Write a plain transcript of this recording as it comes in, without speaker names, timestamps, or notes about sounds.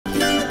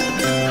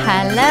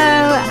Hello,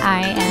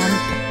 I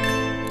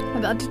am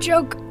about to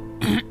choke.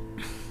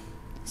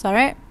 Is that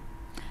right?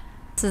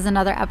 This is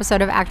another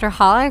episode of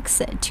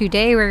Actorholics.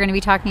 Today we're going to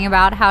be talking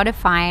about how to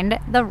find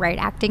the right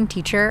acting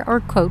teacher or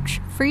coach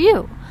for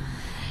you.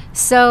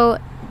 So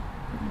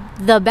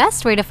the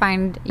best way to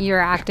find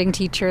your acting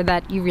teacher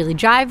that you really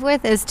jive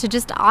with is to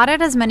just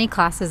audit as many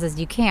classes as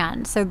you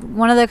can. So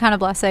one of the kind of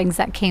blessings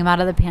that came out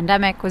of the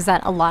pandemic was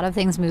that a lot of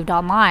things moved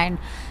online.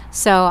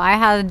 So I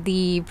had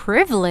the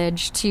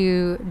privilege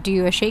to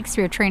do a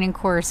Shakespeare training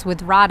course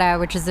with RADA,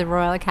 which is the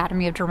Royal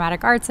Academy of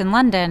Dramatic Arts in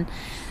London,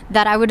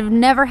 that I would have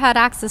never had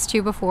access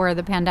to before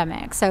the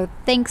pandemic. So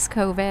thanks,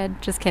 COVID.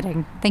 Just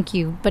kidding. Thank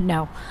you, but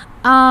no.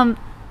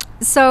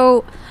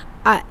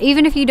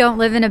 Even if you don't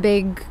live in a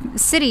big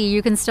city,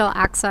 you can still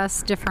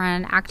access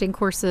different acting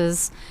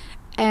courses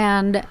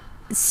and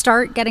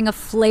start getting a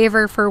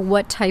flavor for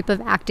what type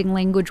of acting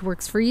language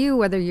works for you,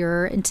 whether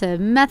you're into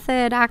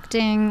method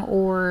acting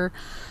or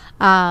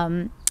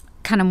kind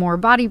of more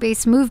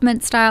body-based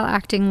movement style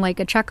acting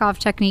like a Chekhov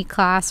technique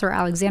class or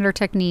Alexander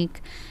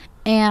technique,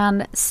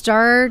 and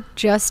start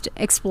just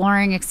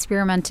exploring,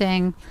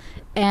 experimenting,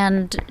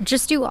 and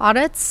just do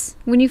audits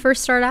when you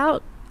first start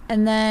out.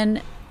 And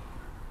then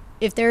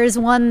if there is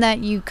one that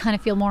you kind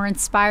of feel more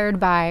inspired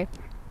by,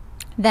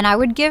 then I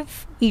would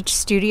give each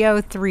studio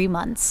 3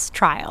 months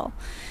trial.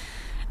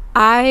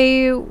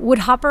 I would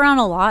hop around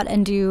a lot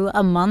and do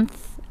a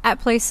month at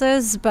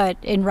places, but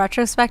in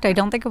retrospect, I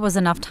don't think it was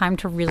enough time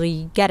to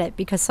really get it,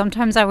 because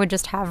sometimes I would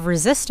just have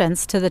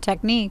resistance to the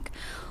technique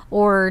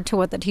or to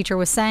what the teacher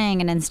was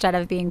saying, and instead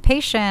of being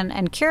patient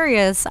and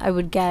curious, I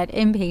would get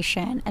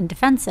impatient and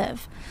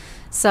defensive.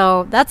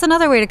 So that's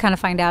another way to kind of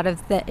find out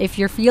if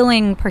you're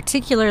feeling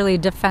particularly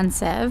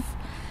defensive,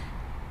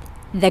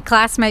 the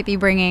class might be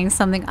bringing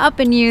something up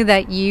in you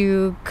that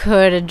you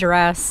could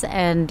address,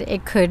 and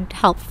it could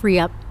help free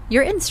up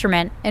your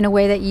instrument in a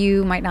way that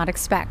you might not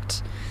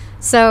expect.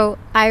 So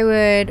I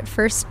would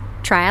first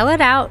trial it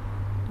out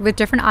with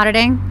different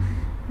auditing,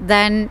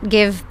 then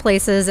give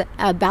places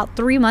about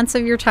 3 months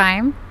of your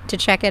time to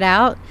check it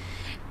out.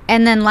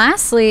 And then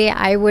lastly,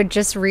 I would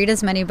just read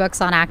as many books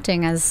on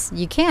acting as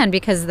you can,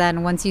 because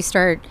then once you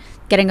start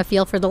getting a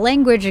feel for the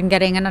language and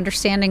getting an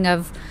understanding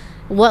of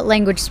what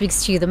language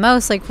speaks to you the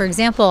most, like for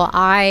example,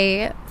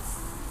 I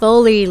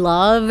fully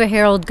love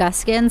Harold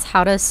Guskin's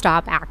How to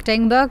Stop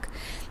Acting book.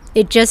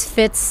 It just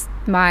fits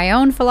my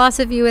own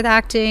philosophy with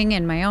acting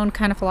and my own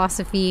kind of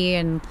philosophy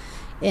and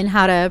in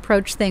how to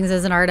approach things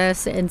as an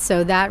artist. And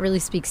so that really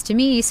speaks to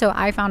me. So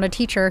I found a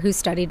teacher who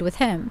studied with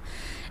him,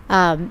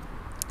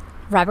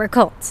 Robert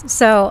Colts.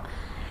 So,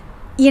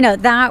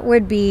 that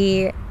would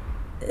be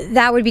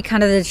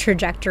kind of the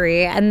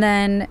trajectory. And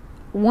then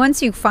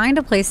once you find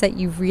a place that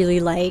you really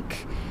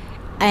like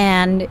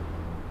and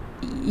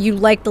you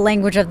like the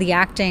language of the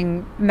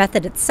acting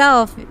method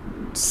itself,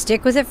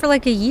 stick with it for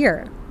like a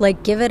year.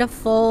 Like, give it a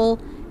full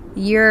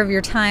year of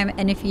your time.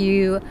 And if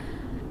you're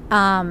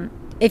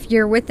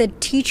with a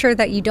teacher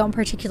that you don't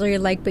particularly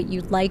like, but you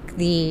like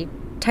the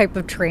type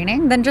of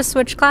training, then just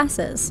switch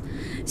classes.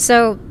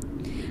 So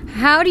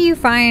how do you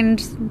find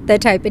the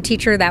type of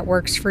teacher that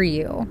works for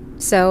you?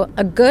 So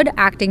a good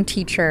acting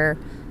teacher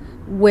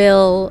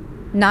will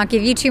not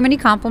give you too many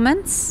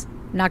compliments,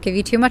 not give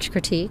you too much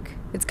critique.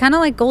 It's kind of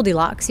like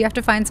Goldilocks. You have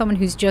to find someone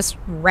who's just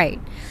right.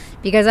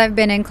 Because I've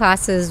been in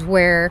classes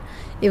where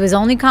it was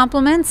only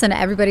compliments and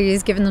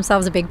everybody's giving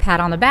themselves a big pat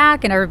on the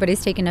back and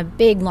everybody's taking a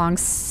big long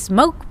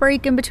smoke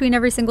break in between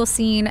every single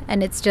scene,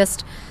 and it's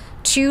just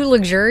too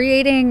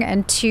luxuriating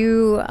and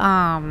too,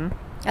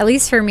 at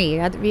least for me,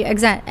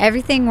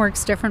 everything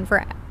works different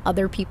for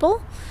other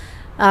people.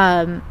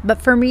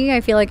 But for me,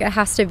 I feel like it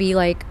has to be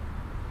like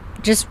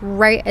just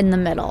right in the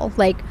middle.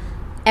 Like,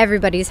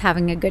 everybody's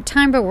having a good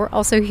time, but we're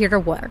also here to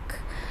work.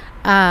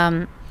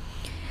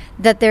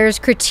 That there's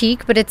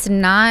critique, but it's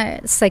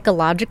not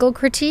psychological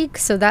critique.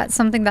 So that's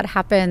something that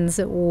happens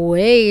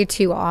way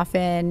too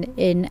often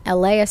in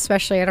LA,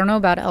 especially. I don't know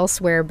about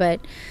elsewhere,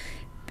 but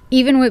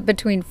even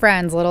between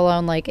friends, let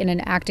alone like in an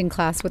acting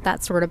class with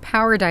that sort of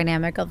power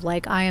dynamic of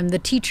like, I am the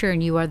teacher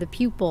and you are the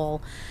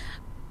pupil.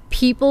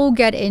 People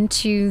get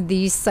into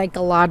these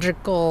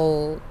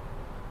psychological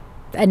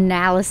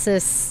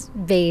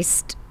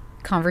analysis-based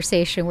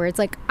conversation where it's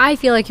like, I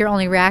feel like you're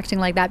only reacting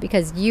like that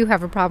because you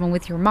have a problem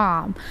with your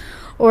mom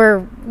or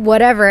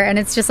whatever. And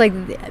it's just like,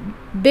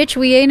 bitch,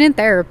 we ain't in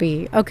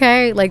therapy,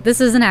 okay? Like,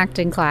 this is an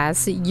acting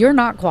class. You're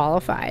not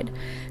qualified.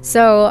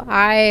 So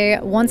I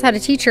once had a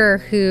teacher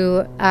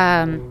who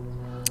I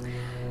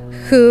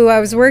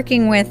was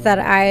working with that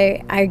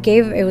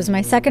it was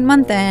my second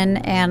month in,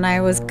 and I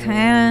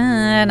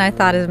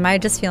thought, am I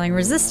just feeling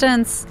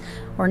resistance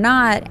or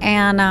not?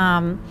 And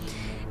I'm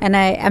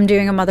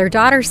doing a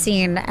mother-daughter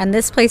scene, and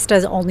this place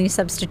does only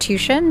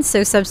substitution.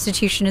 So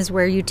substitution is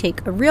where you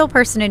take a real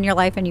person in your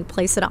life and you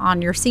place it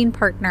on your scene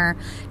partner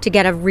to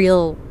get a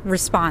real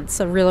response,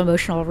 a real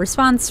emotional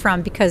response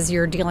from, because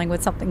you're dealing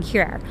with something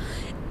here.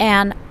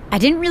 And I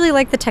didn't really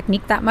like the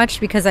technique that much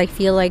because I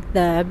feel like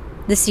the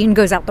scene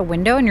goes out the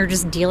window and you're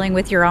just dealing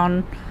with your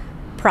own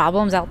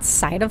problems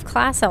outside of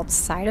class,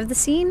 outside of the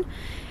scene.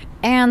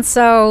 And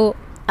so,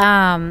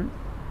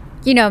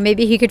 you know,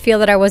 maybe he could feel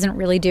that I wasn't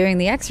really doing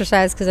the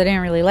exercise because I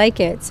didn't really like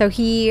it. So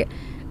he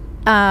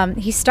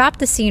stopped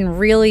the scene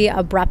really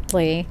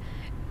abruptly,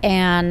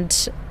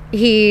 and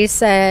he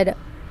said,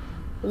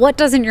 "What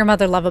doesn't your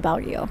mother love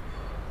about you?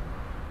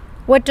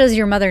 What does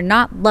your mother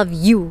not love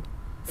you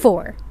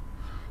for?"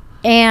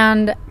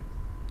 And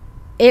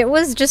it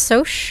was just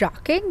so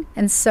shocking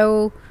and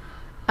so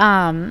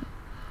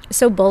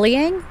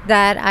bullying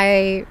that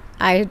I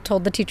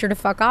told the teacher to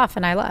fuck off,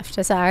 and I left.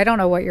 I said, "I don't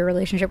know what your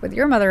relationship with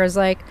your mother is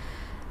like,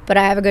 but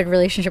I have a good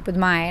relationship with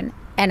mine,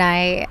 and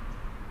I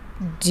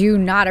do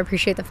not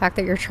appreciate the fact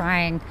that you're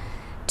trying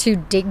to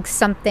dig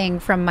something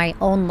from my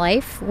own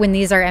life when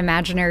these are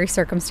imaginary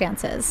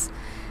circumstances."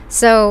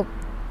 So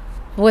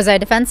was I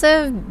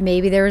defensive?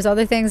 Maybe there was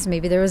other things.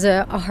 Maybe there was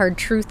a hard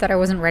truth that I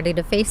wasn't ready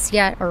to face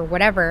yet, or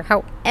whatever.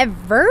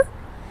 However,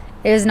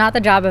 it is not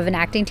the job of an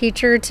acting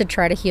teacher to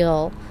try to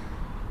heal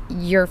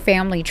your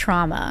family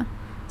trauma.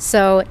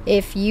 So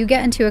if you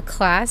get into a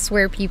class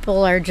where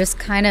people are just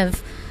kind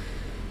of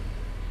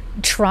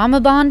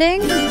trauma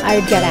bonding,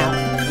 I'd get out,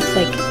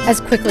 like, as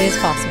quickly as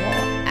possible.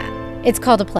 It's called a play.